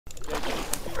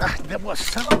that was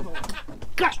so.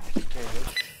 God.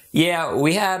 Yeah,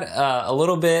 we had a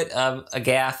little bit of a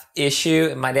gaff issue,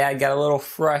 and my dad got a little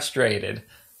frustrated.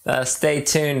 Stay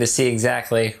tuned to see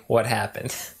exactly what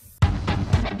happened.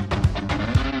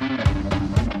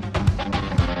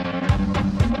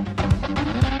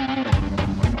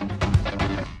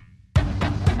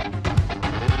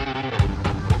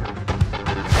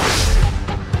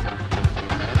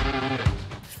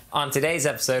 On today's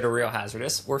episode of Reel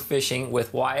Hazardous, we're fishing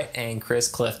with Wyatt and Chris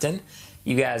Clifton.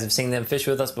 You guys have seen them fish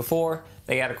with us before.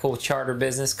 They got a cool charter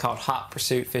business called Hott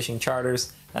Pursuit Fishing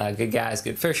Charters. Good guys,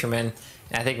 good fishermen.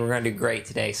 And I think we're going to do great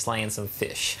today slaying some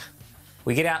fish.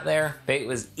 We get out there. Bait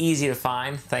was easy to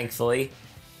find, thankfully.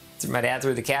 My dad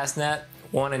threw the cast net,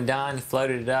 one and done,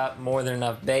 floated it up, more than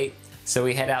enough bait. So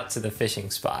we head out to the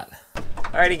fishing spot.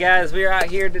 Alrighty guys, we are out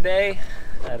here today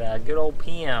at good old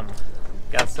PM.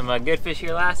 Got some good fish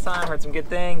here last time, heard some good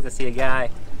things. I see a guy,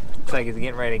 looks like he's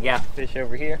getting ready to gaff fish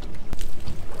over here.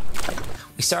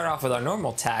 We start off with our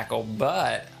normal tackle,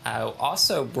 but I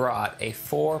also brought a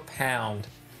 4-pound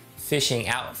fishing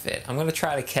outfit. I'm gonna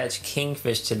try to catch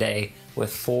kingfish today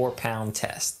with 4-pound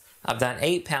test. I've done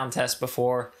 8-pound tests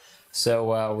before,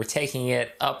 so we're taking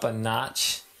it up a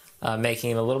notch,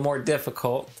 making it a little more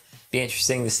difficult. Be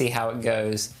interesting to see how it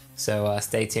goes, so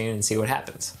stay tuned and see what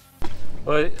happens.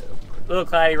 Well, a little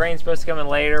cloudy, rain's supposed to come in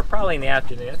later, probably in the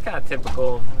afternoon. It's kind of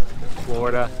typical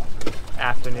Florida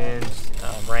afternoons,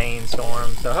 rain,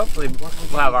 storm. So hopefully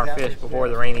we'll have our fish before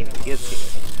the rain even gets here.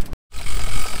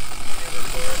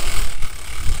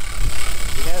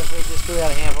 We just threw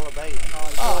out a handful of bait.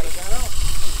 Oh,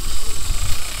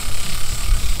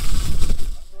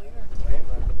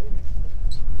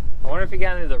 I wonder if he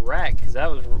got into the wreck, because that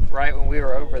was right when we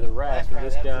were over the wreck. We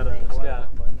just got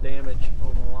damage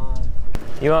on the line.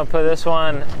 You want to put this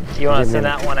one, you want to send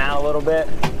that one out a little bit?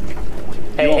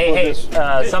 Hey,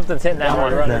 something's hitting that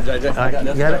one. You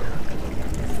got it?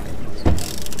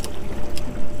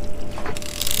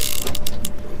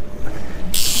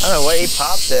 I don't know what, he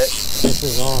popped it. This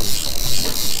is on.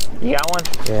 You got one?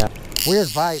 Yeah.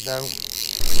 Weird bite though.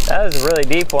 That is a really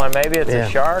deep one. Maybe it's a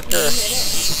shark or...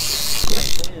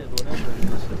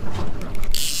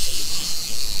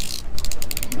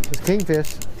 It's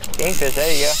kingfish. Kingfish,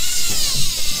 there you go.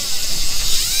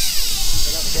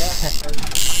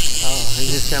 Oh,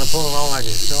 he's just kind of pulling on like a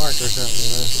shark or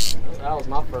something. That was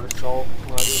my first call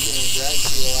when I just dragged the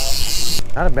reel out.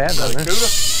 Not a bad one, man.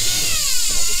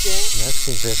 That's That's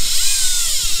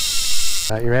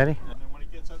kingfish. All right, you ready? And then when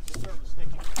it gets up to the surface, stick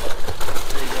it.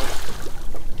 There you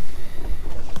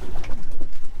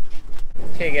go.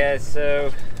 Okay guys,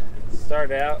 so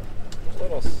start out a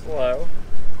little slow.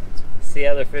 See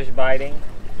other fish biting.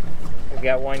 We've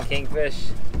got one kingfish,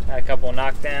 had a couple of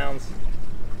knockdowns.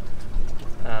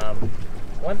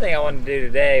 One thing I wanted to do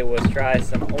today was try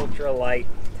some ultralight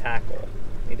tackle.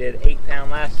 We did 8-pound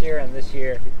last year, and this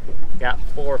year got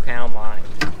 4-pound line.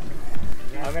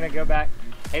 I'm gonna go back.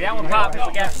 Hey, that one popped. We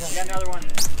got another one.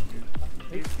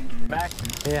 Back.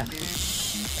 Yeah.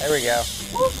 There we go.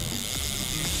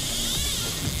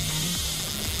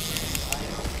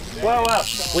 Whoa, whoa!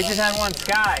 We just had one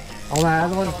sky. On that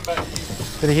other one?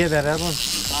 Did he hit that other one?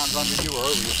 Mine's under you or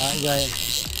over you. All right, go ahead.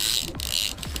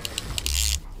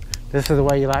 This is the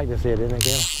way you like to see it, isn't it,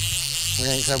 Gil? We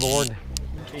ain't so bored.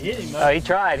 He hit him though. Oh, he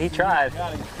tried. He tried.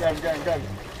 Got him, got him.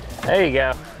 There you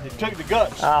go. He took the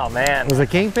guts. Oh man. Was it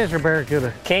kingfish or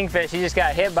barracuda? Kingfish. He just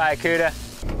got hit by a cuda.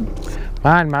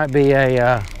 Mine might be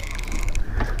a,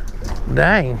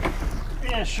 dang.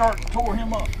 Yeah, shark tore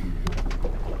him up.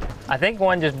 I think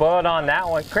one just boiled on that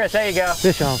one. Chris, there you go.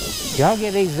 Fish on. Y'all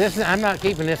get these. I'm not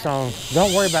keeping this on.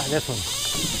 Don't worry about this one.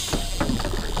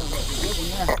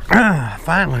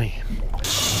 Finally.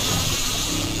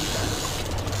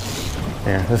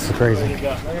 Yeah, this is crazy. Did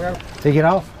he get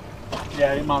off?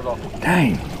 Yeah, he might off.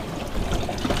 Dang.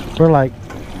 We're like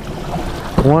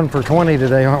 1 for 20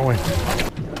 today, aren't we?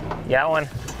 Got one?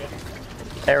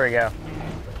 There we go.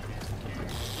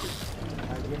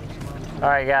 All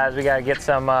right, guys, we got to get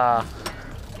some...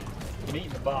 Meat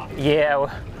in the box. Yeah,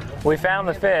 we found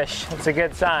the fish. It's a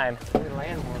good sign.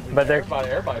 But they're...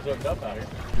 Everybody's hooked up out here.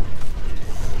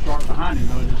 Shark behind him,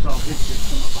 though, just saw his fish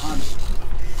come up behind him.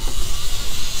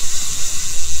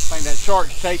 I think that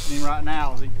shark's chasing him right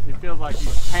now. He feels like he's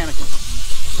panicking.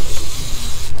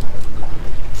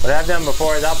 What I've done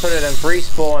before is I'll put it in free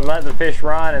spool and let the fish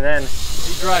run, and then...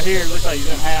 He's right here. Looks like he's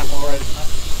in half already.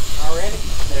 Already?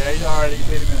 Yeah, he's already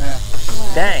bit him in half.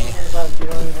 Dang.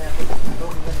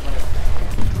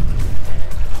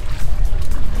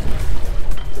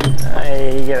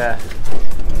 Hey, you get a...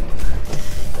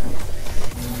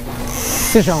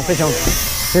 Fish on, fish on.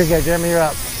 Here you go, Jeremy, you're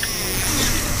up.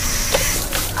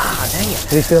 Dang it.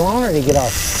 Did he still on or did he get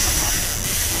off?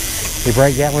 Did he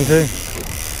break that one too?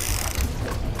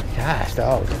 Gosh,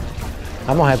 dog.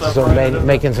 I'm gonna have to start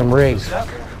making some rigs.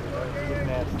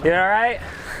 You all right?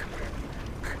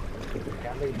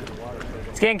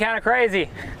 It's getting kind of crazy.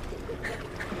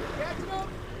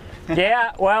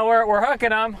 Yeah, well, we're hooking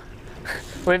them.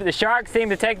 The sharks seem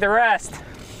to take the rest.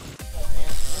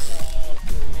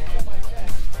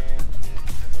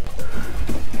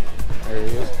 There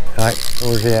he is. All right,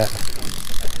 where's he at?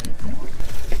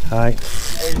 All right.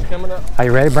 Hey, he's coming up. Are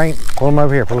you ready? Pull him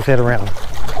over here. Pull his head around.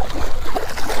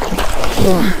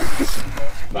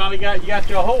 Finally you got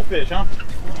your whole fish, huh?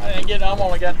 I didn't get. I've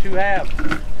only got 2 halves.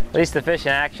 At least the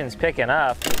fishing action's picking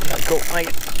up. Cool. Like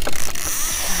it.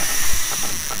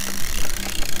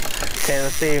 Okay,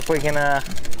 let's see if we can,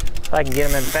 if I can get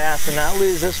him in fast and not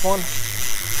lose this one.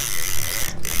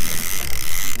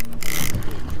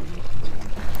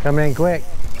 Come in quick.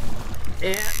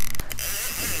 Yeah.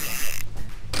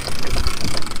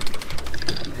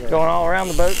 Going all around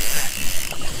the boat.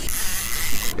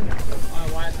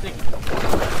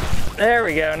 There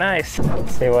we go, nice.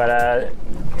 Let's see what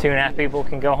 2.5 people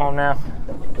can go home now.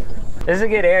 This is a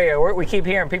good area. We keep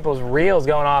hearing people's reels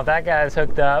going off. That guy's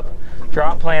hooked up.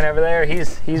 Drop plane over there.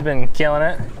 He's been killing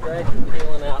it. Drags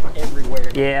peeling out everywhere.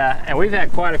 Yeah, and we've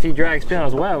had quite a few drags peeling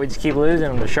as well. We just keep losing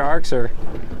them to sharks or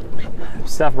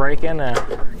stuff breaking.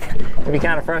 It'd be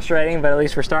kind of frustrating, but at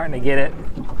least we're starting to get it,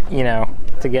 you know,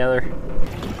 together.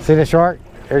 See the shark?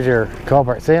 There's your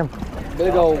culprit. See him?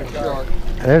 Big old shark.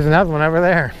 There's another one over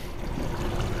there.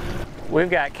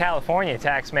 We've got California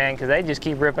tax, man, because they just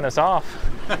keep ripping us off.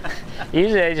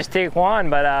 Usually they just take one,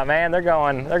 but man, they're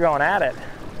going at it.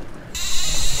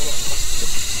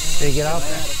 Did he get off?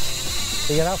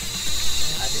 Did he get off?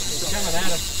 He's coming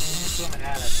at us. He's swimming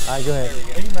at us. All right, go ahead.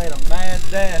 He made a mad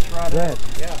dash right Go ahead.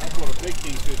 Yeah, that's what a big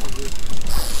kingfish will do.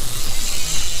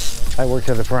 I work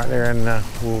to the front there and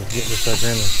we'll get this sucker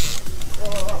in there.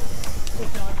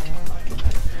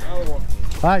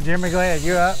 All right, Jeremy, go ahead.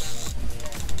 You're up.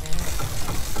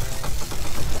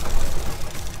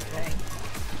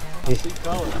 All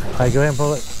right, go ahead and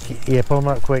pull it. Yeah, pull him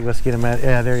up quick. Let's get him out.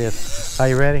 Yeah, there he is. Are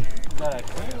you ready?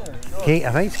 King,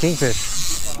 I think it's Kingfish.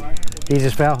 He's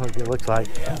just foul hooked, it looks like.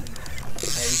 Yeah,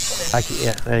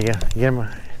 there you go. Get him.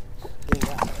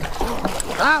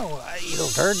 Oh, you little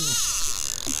turd.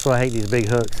 That's why I hate these big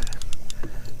hooks.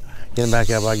 Get him back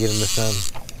up. I'll get him this time.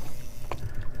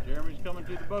 Jeremy's coming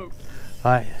to the boat.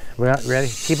 All right, we're out, ready?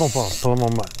 Keep on pulling. Pull him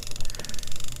on up.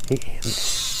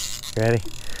 Ready?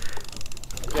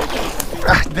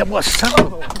 That was so.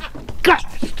 Gosh,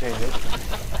 dang it.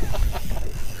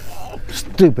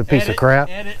 Stupid piece of crap.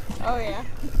 Oh yeah.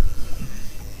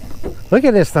 Look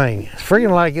at this thing. It's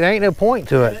freaking like it ain't no point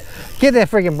to it. Get that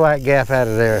freaking black gaff out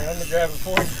of there. Let me grab it for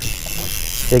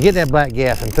you. Yeah, get that black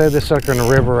gaff and throw this sucker in the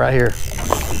river right here.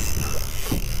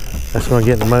 That's gonna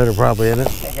get the motor probably, isn't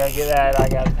it? I gotta get that. I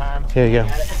got time. Here you go.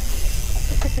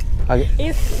 I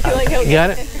feel like he'll You got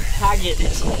it? I get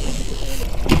it.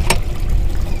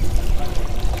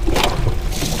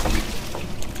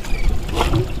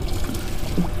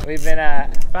 We've been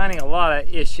finding a lot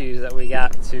of issues that we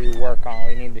got to work on.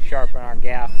 We need to sharpen our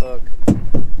gaff hook,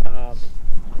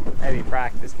 maybe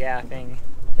practice gaffing.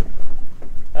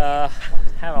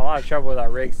 Having a lot of trouble with our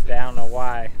rigs today. I don't know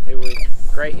why. They were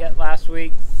great yet last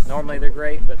week. Normally they're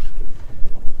great, but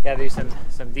gotta do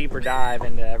some deeper dive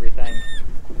into everything.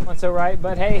 Not so right,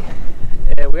 but hey,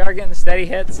 we are getting steady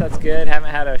hits. That's good. Haven't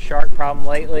had a shark problem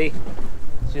lately.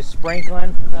 It's just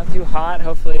sprinkling, not too hot.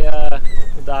 Hopefully we'll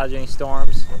dodge any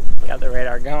storms. Got the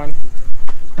radar going,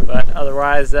 but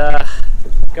otherwise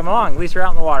come along. At least we're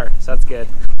out in the water, so that's good.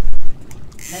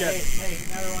 Hey,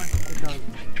 another one.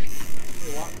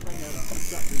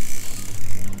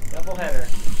 Double header.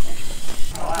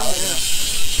 Oh, wow,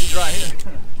 He's right here.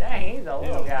 dang, he's a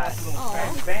little guy.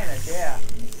 Spanish, yeah.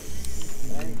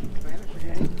 I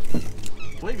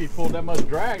believe he pulled that much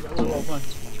drag, that little old thing.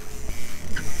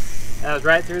 That was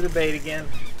right through the bait again.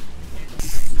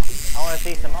 I want to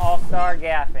see some all-star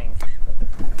gaffing.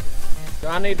 Do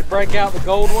I need to break out the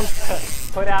gold one?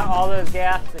 Put out all those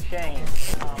gaffs to shame.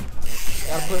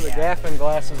 Gotta put the gaffing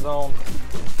glasses on.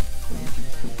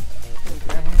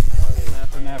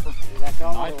 Snapper. Nice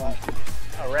one.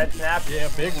 A red snapper? Yeah,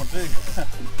 big one too.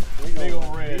 Big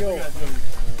old red. A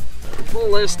little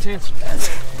less tension. There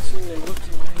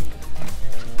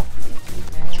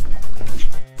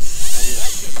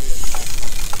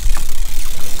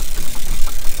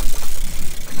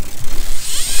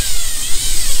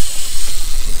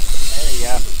you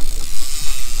go.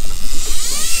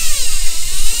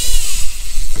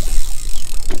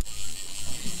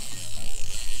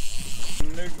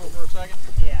 Neutral for a second.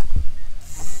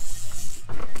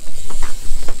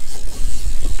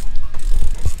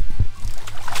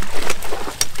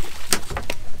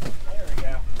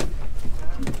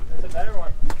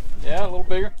 Yeah, a little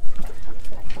bigger.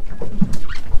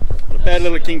 Not a bad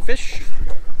little kingfish.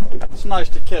 It's nice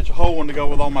to catch a whole one to go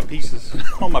with all my pieces.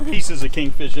 All my pieces of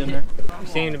kingfish in there. We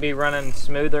seem to be running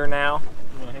smoother now.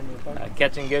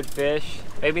 Catching good fish.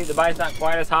 Maybe the bite's not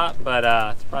quite as hot, but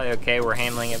it's probably okay. We're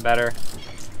handling it better.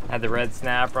 Had the red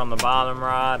snapper on the bottom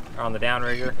rod, or on the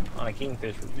downrigger, on a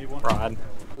kingfish rod.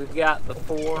 We've got the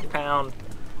 4-pound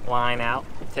line out.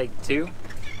 Take 2.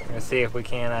 We're gonna see if we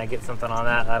can get something on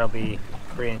that. That'll be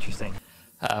pretty interesting.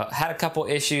 Had a couple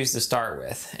issues to start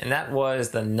with, and that was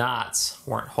the knots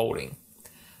weren't holding.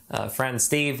 Friend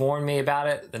Steve warned me about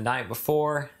it the night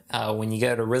before. When you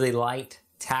go to really light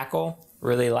tackle,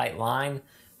 really light line,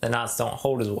 the knots don't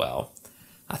hold as well.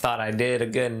 I thought I did a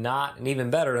good knot, and even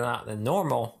better knot than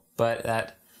normal, but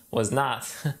that was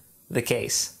not the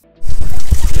case.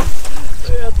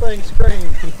 That thing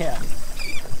screamed. Yeah.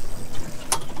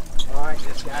 Alright,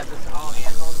 just guys, just all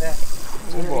hands on that.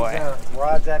 Oh boy.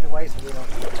 Rods out the way so we don't.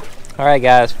 Alright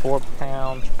guys,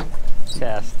 4-pound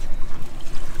test.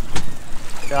 I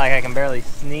feel like I can barely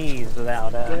sneeze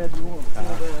without Dad, you want to pull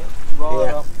that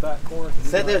rod off the back corner?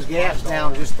 Set those gaps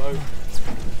down just set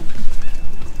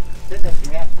those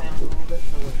gaps down a little bit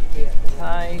so we can get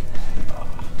tight.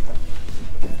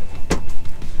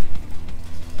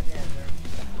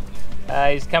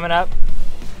 He's coming up.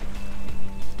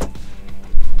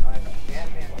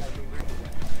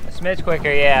 A smidge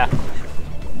quicker, yeah.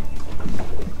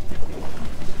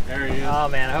 There he is. Oh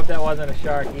man, I hope that wasn't a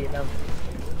shark eating him.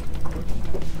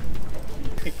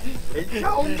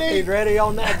 He's ready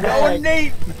on that Going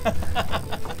deep.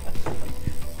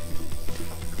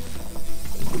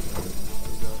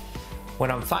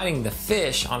 When I'm fighting the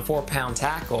fish on 4-pound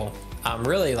tackle, I'm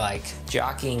really like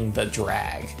jockeying the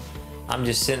drag. I'm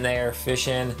just sitting there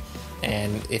fishing,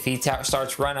 and if he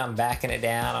starts running, I'm backing it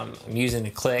down. I'm using the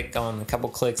click, going a couple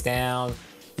clicks down,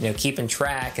 you know, keeping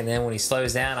track, and then when he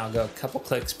slows down, I'll go a couple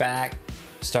clicks back,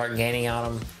 start gaining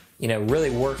on him, you know, really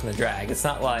working the drag. It's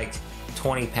not like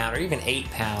 20-pound or even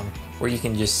 8-pound where you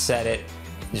can just set it,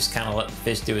 just kind of let the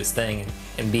fish do its thing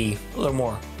and be a little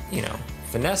more, you know,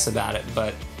 finesse about it,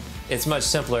 but it's much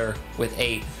simpler with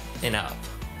 8 and up.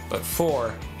 But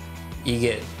 4, you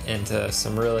get into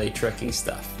some really tricky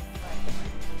stuff.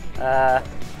 Hey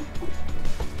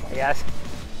guys.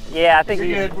 Yeah, I think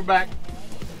You're good. We're back.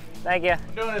 Thank you.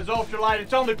 We're doing this ultralight.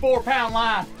 It's only 4-pound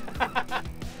line.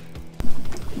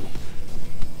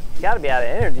 Got to be out of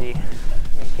energy. I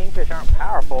mean, kingfish aren't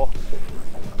powerful.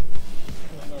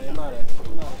 He might have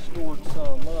scored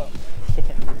some up.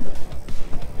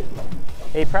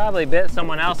 He probably bit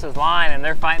someone else's line and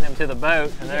they're fighting him to the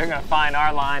boat, and they're going to find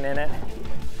our line in it.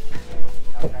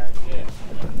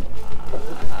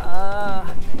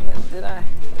 Did I?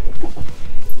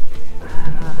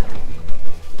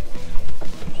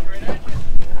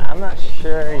 I'm not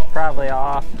sure. He's probably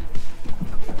off.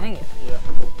 Dang it. Yeah.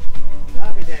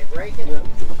 Copy that, break it.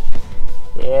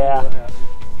 Yeah.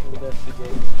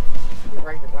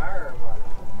 Break the fire or what?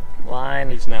 Line.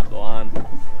 He snapped the line.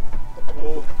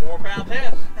 4-pound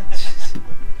test.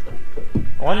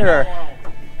 I wonder.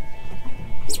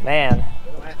 Man.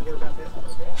 We don't have to worry about this.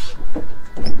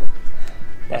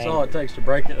 That's all it takes to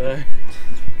break it though. Does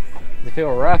it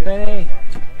feel rough any?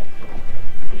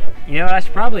 You know what, I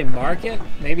should probably mark it,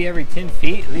 maybe every 10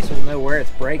 feet, at least we'll know where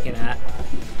it's breaking at.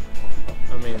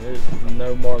 I mean, there's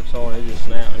no marks on it, it just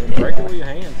snapped. I mean, break it with your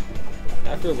hands.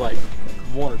 That feels like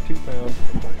 1 or 2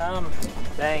 pounds.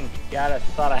 Dang,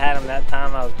 thought I had him that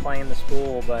time I was playing the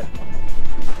spool, but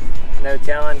no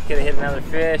telling, could have hit another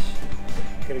fish,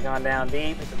 could have gone down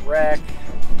deep, it's a wreck.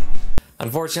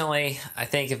 Unfortunately, I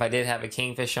think if I did have a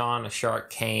kingfish on, a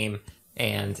shark came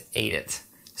and ate it.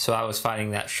 So I was fighting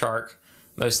that shark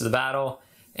most of the battle,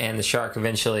 and the shark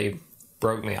eventually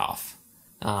broke me off.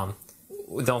 Don't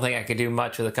think I could do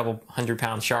much with a couple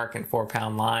 100-pound shark and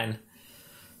 4-pound line.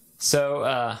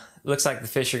 So looks like the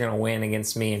fish are going to win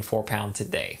against me in 4-pound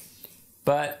today.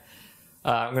 But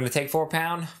I'm going to take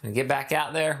 4-pound, I'm going to get back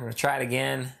out there, I'm going to try it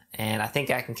again, and I think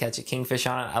I can catch a kingfish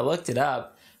on it. I looked it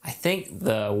up. I think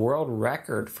the world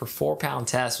record for 4-pound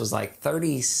test was like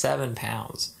 37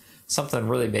 pounds. Something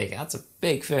really big. That's a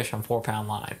big fish on 4-pound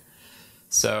line.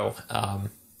 So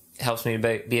it helps me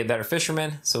to be a better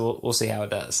fisherman. So we'll see how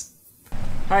it does. All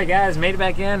right, guys, made it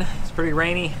back in. It's pretty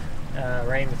rainy.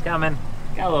 Rain was coming.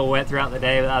 Got a little wet throughout the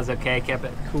day, but that was okay. Kept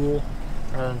it cool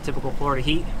rather than typical Florida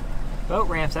heat. Boat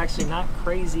ramp's actually not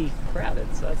crazy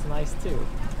crowded, so that's nice too.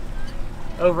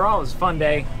 Overall, it was a fun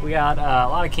day. We got a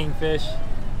lot of kingfish.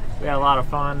 We had a lot of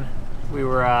fun. We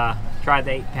tried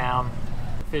the 8-pound.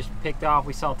 Fish picked off.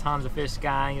 We saw tons of fish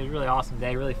skying. It was a really awesome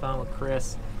day. Really fun with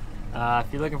Chris.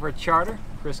 If you're looking for a charter,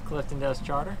 Chris Clifton does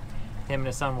charter. him and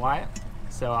his son Wyatt.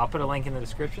 So I'll put a link in the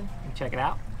description. You can check it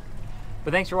out.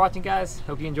 But thanks for watching, guys.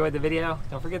 Hope you enjoyed the video.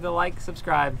 Don't forget to like,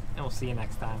 subscribe, and we'll see you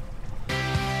next time.